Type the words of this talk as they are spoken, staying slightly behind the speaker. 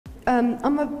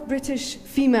I'm a British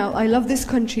female, I love this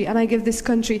country, and I give this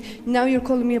country. Now you're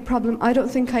calling me a problem. I don't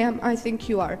think I am, I think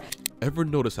you are. Ever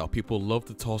notice how people love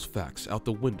to toss facts out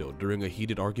the window during a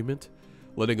heated argument,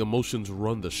 letting emotions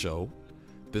run the show?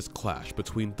 This clash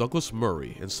between Douglas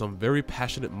Murray and some very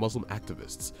passionate Muslim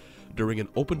activists during an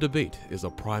open debate is a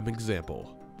prime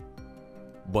example.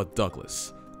 But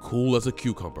Douglas, cool as a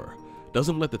cucumber,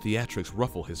 doesn't let the theatrics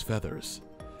ruffle his feathers.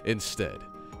 Instead,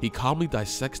 he calmly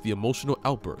dissects the emotional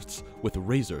outbursts with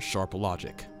razor-sharp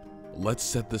logic. Let's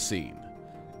set the scene.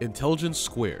 Intelligence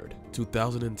Squared,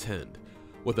 2010,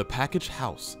 with a packaged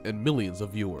house and millions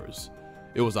of viewers.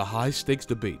 It was a high-stakes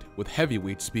debate with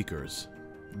heavyweight speakers.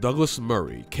 Douglas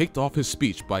Murray kicked off his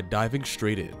speech by diving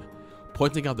straight in,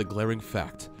 pointing out the glaring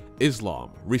fact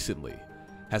Islam recently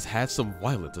has had some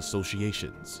violent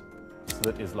associations.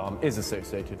 That Islam is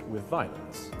associated with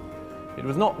violence. It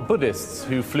was not Buddhists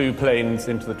who flew planes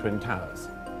into the Twin Towers.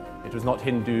 It was not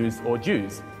Hindus or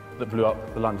Jews that blew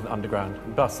up the London Underground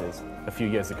buses a few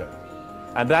years ago.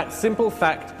 And that simple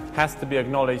fact has to be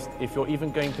acknowledged if you're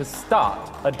even going to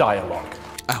start a dialogue.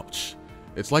 Ouch.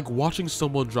 It's like watching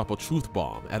someone drop a truth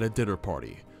bomb at a dinner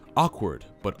party. Awkward,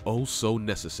 but oh so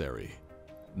necessary.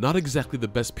 Not exactly the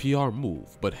best PR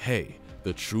move, but hey,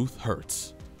 the truth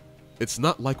hurts. It's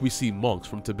not like we see monks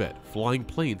from Tibet flying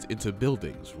planes into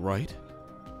buildings, right?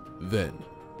 Then,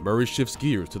 Murray shifts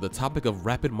gears to the topic of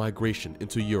rapid migration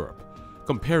into Europe,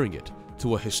 comparing it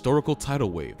to a historical tidal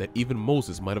wave that even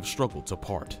Moses might have struggled to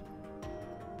part.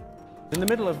 In the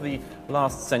middle of the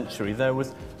last century, there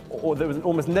was an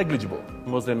almost negligible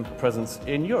Muslim presence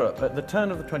in Europe. At the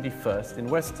turn of the 21st, in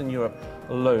Western Europe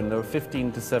alone, there were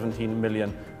 15 to 17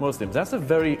 million Muslims. That's a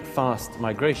very fast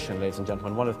migration, ladies and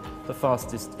gentlemen, one of the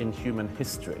fastest in human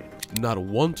history. Not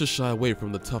one to shy away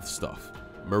from the tough stuff,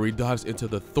 Murray dives into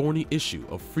the thorny issue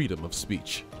of freedom of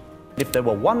speech. If there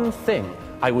were one thing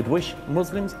I would wish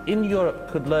Muslims in Europe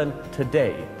could learn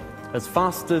today, as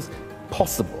fast as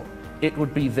possible, it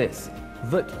would be this: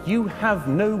 that you have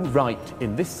no right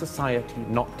in this society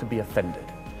not to be offended.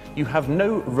 You have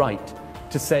no right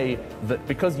to say that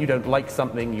because you don't like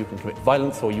something you can commit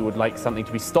violence, or you would like something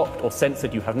to be stopped or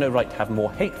censored. You have no right to have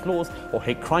more hate laws or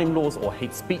hate crime laws or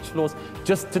hate speech laws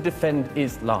just to defend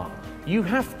Islam. You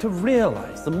have to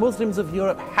realize, the Muslims of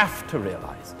Europe have to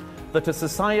realize, that a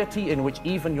society in which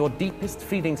even your deepest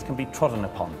feelings can be trodden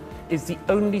upon is the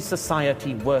only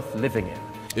society worth living in.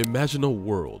 Imagine a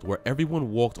world where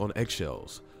everyone walked on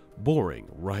eggshells. Boring,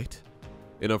 right?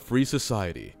 In a free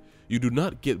society, you do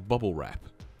not get bubble wrap.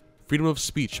 Freedom of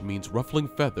speech means ruffling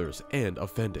feathers and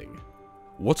offending.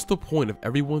 What's the point if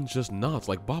everyone just nods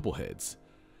like bobbleheads?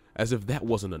 As if that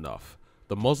wasn't enough,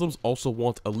 the Muslims also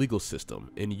want a legal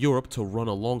system in Europe to run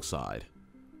alongside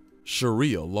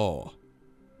Sharia law.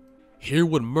 Hear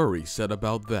what Murray said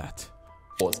about that.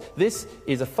 This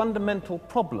is a fundamental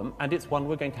problem, and it's one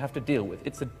we're going to have to deal with.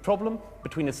 It's a problem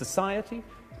between a society,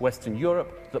 Western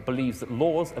Europe, that believes that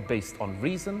laws are based on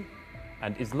reason,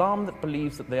 and Islam that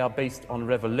believes that they are based on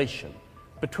revelation.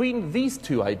 Between these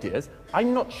two ideas,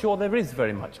 I'm not sure there is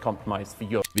very much compromise for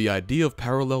Europe. The idea of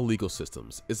parallel legal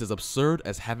systems is as absurd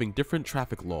as having different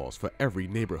traffic laws for every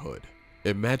neighborhood.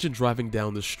 Imagine driving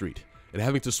down the street and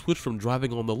having to switch from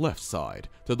driving on the left side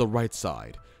to the right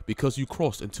side because you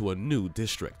crossed into a new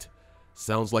district.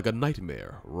 Sounds like a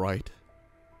nightmare, right?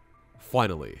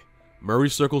 Finally,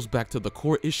 Murray circles back to the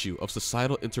core issue of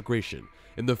societal integration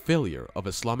and the failure of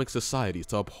Islamic societies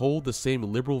to uphold the same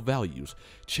liberal values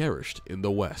cherished in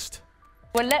the West.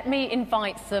 Well, let me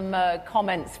invite some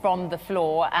comments from the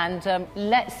floor, and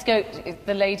let's go to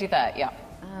the lady there. Yeah.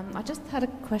 I just had a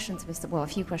question to a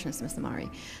few questions to Mr. Murray.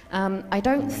 I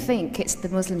don't think it's the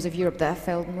Muslims of Europe that have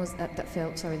failed,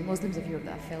 the Muslims of Europe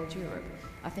that have failed Europe.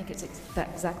 I think it's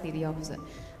exactly the opposite.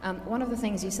 One of the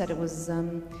things you said, it was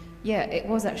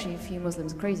actually a few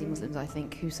Muslims, crazy Muslims, I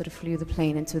think, who sort of flew the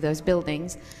plane into those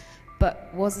buildings.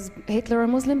 But was Hitler a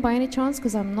Muslim by any chance?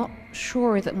 Because I'm not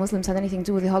sure that Muslims had anything to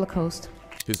do with the Holocaust.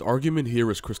 His argument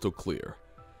here is crystal clear.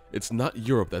 It's not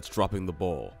Europe that's dropping the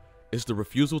ball. It's the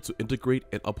refusal to integrate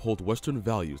and uphold Western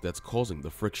values that's causing the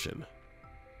friction.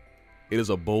 It is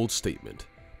a bold statement,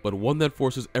 but one that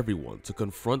forces everyone to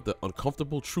confront the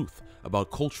uncomfortable truth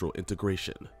about cultural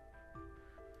integration.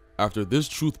 After this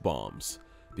truth bombs,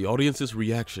 the audience's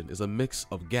reaction is a mix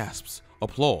of gasps,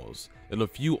 applause, and a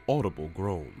few audible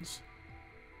groans.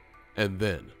 And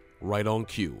then, right on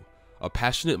cue, a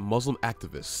passionate Muslim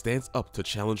activist stands up to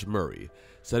challenge Murray,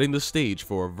 setting the stage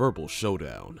for a verbal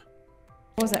showdown.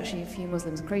 There was actually a few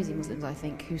Muslims, crazy Muslims, I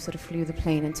think, who sort of flew the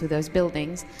plane into those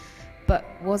buildings. But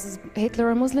was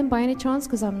Hitler a Muslim by any chance?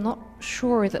 Because I'm not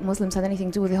sure that Muslims had anything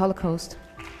to do with the Holocaust.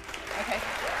 Okay.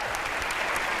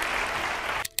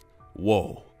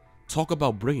 Whoa, talk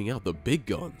about bringing out the big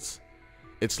guns.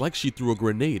 It's like she threw a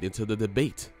grenade into the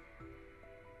debate.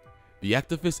 The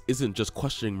activist isn't just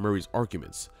questioning Murray's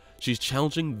arguments, she's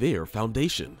challenging their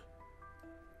foundation.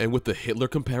 And with the Hitler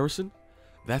comparison,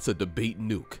 that's a debate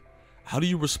nuke. How do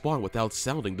you respond without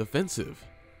sounding defensive?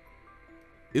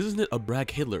 Isn't it a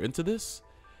brag Hitler into this?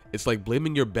 It's like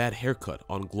blaming your bad haircut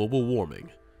on global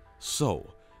warming.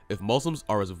 So, if Muslims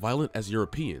are as violent as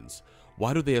Europeans,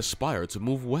 why do they aspire to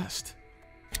move west?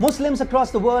 Muslims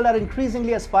across the world are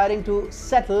increasingly aspiring to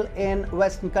settle in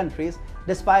Western countries,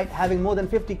 despite having more than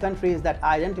 50 countries that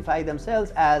identify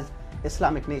themselves as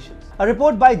Islamic nations. A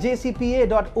report by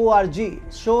jcpa.org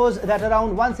shows that around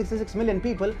 166 million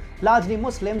people, largely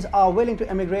Muslims, are willing to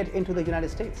emigrate into the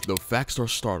United States. The facts are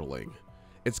startling.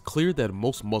 It's clear that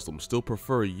most Muslims still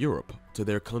prefer Europe to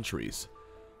their countries.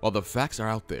 While the facts are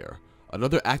out there,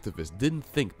 another activist didn't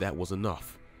think that was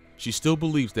enough. She still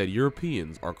believes that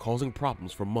Europeans are causing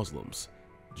problems for Muslims.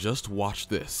 Just watch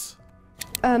this.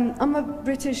 I'm a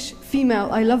British female.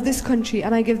 I love this country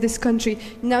and I give this country.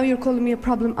 Now you're calling me a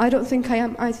problem. I don't think I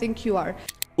am. I think you are.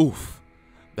 Oof.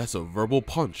 That's a verbal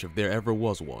punch if there ever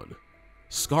was one.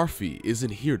 Scarfy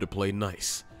isn't here to play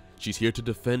nice. She's here to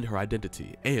defend her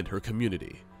identity and her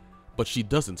community. But she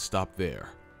doesn't stop there.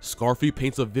 Scarfy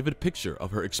paints a vivid picture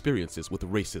of her experiences with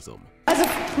racism. As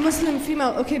a Muslim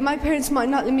female, okay, my parents might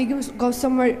not let me go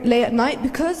somewhere late at night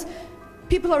because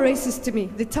people are racist to me.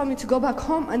 They tell me to go back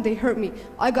home and they hurt me.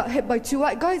 I got hit by 2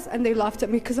 white guys and they laughed at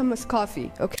me because I'm a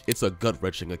Scarfy, okay? It's a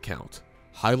gut-wrenching account,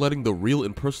 highlighting the real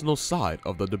and personal side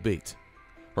of the debate.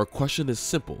 Her question is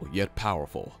simple yet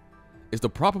powerful. Is the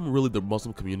problem really the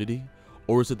Muslim community,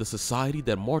 or is it the society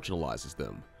that marginalizes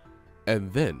them?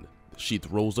 And then she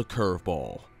throws a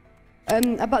curveball.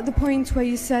 About the point where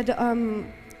you said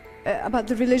about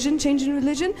the religion, changing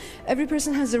religion, every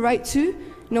person has the right to.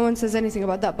 No one says anything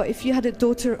about that. But if you had a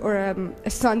daughter or a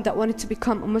son that wanted to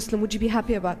become a Muslim, would you be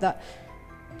happy about that?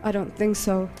 I don't think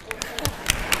so.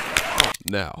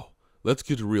 Now, let's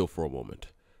get real for a moment.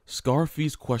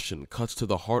 Scarfy's question cuts to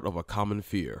the heart of a common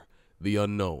fear, the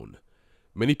unknown.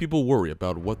 Many people worry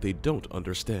about what they don't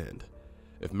understand.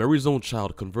 If Murray's own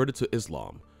child converted to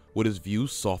Islam, would his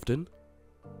views soften?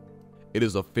 It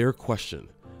is a fair question,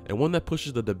 and one that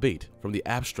pushes the debate from the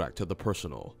abstract to the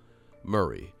personal.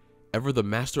 Murray, ever the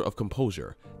master of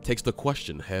composure, takes the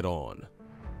question head on.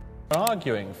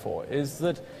 Arguing for is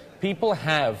that people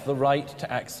have the right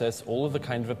to access all of the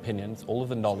kind of opinions, all of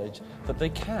the knowledge that they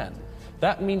can.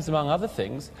 That means, among other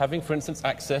things, having, for instance,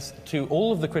 access to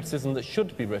all of the criticism that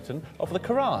should be written of the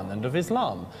Quran and of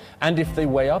Islam. And if they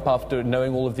weigh up after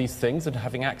knowing all of these things and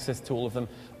having access to all of them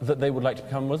that they would like to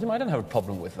become Muslim, I don't have a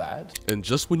problem with that. And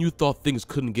just when you thought things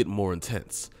couldn't get more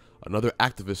intense, another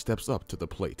activist steps up to the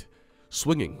plate,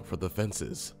 swinging for the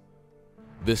fences.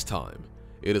 This time,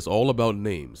 it is all about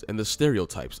names and the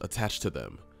stereotypes attached to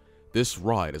them. This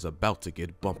ride is about to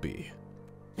get bumpy.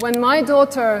 When my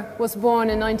daughter was born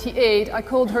in '98, I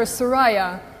called her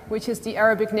Soraya, which is the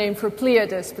Arabic name for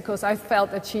Pleiades, because I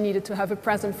felt that she needed to have a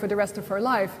present for the rest of her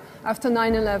life. After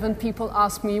 9/11, people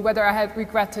asked me whether I had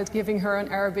regretted giving her an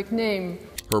Arabic name.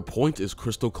 Her point is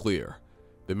crystal clear.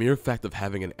 The mere fact of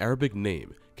having an Arabic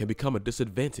name can become a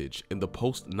disadvantage in the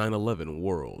post-9/11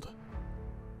 world.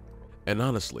 And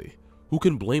honestly, who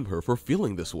can blame her for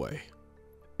feeling this way?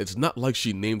 It's not like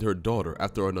she named her daughter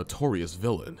after a notorious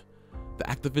villain. The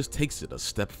activist takes it a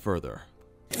step further.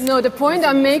 No, the point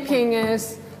I'm making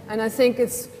is, and I think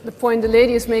it's the point the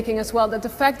lady is making as well, that the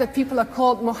fact that people are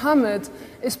called Muhammad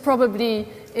is probably,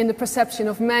 in the perception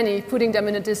of many, putting them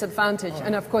in a disadvantage.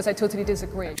 And of course, I totally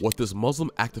disagree. What this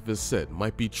Muslim activist said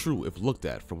might be true if looked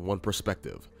at from one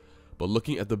perspective. But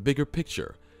looking at the bigger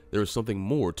picture, there is something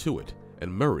more to it,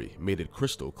 and Murray made it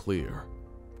crystal clear.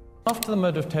 After the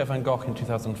murder of Theo van Gogh in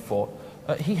 2004,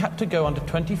 he had to go under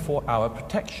 24-hour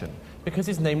protection because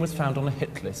his name was found on a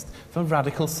hit list for a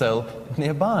radical cell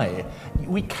nearby.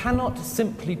 We cannot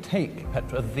simply take,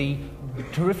 Petra, the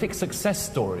terrific success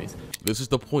stories. This is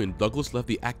the point Douglas left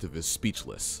the activist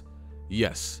speechless.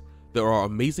 Yes, there are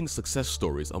amazing success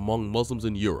stories among Muslims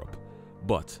in Europe,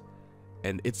 but,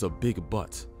 and it's a big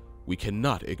but, we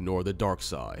cannot ignore the dark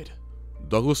side.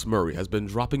 Douglas Murray has been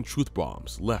dropping truth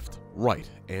bombs left, right,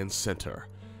 and center,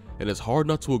 and it's hard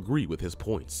not to agree with his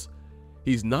points.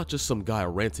 He's not just some guy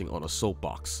ranting on a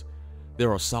soapbox.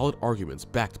 There are solid arguments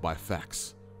backed by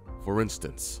facts. For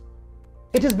instance,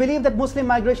 it is believed that Muslim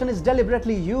migration is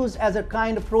deliberately used as a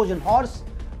kind of Trojan horse,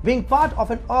 being part of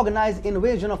an organized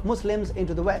invasion of Muslims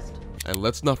into the West. And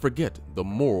let's not forget the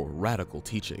more radical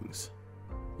teachings.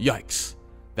 Yikes,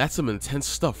 that's some intense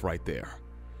stuff right there.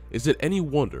 Is it any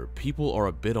wonder people are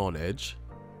a bit on edge?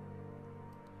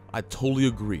 I totally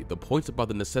agree. The points about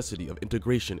the necessity of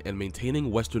integration and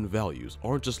maintaining Western values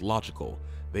aren't just logical,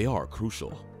 they are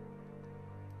crucial.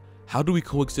 How do we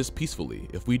coexist peacefully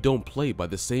if we don't play by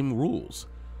the same rules?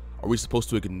 Are we supposed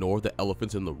to ignore the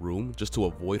elephants in the room just to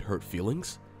avoid hurt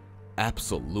feelings?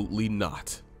 Absolutely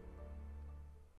not.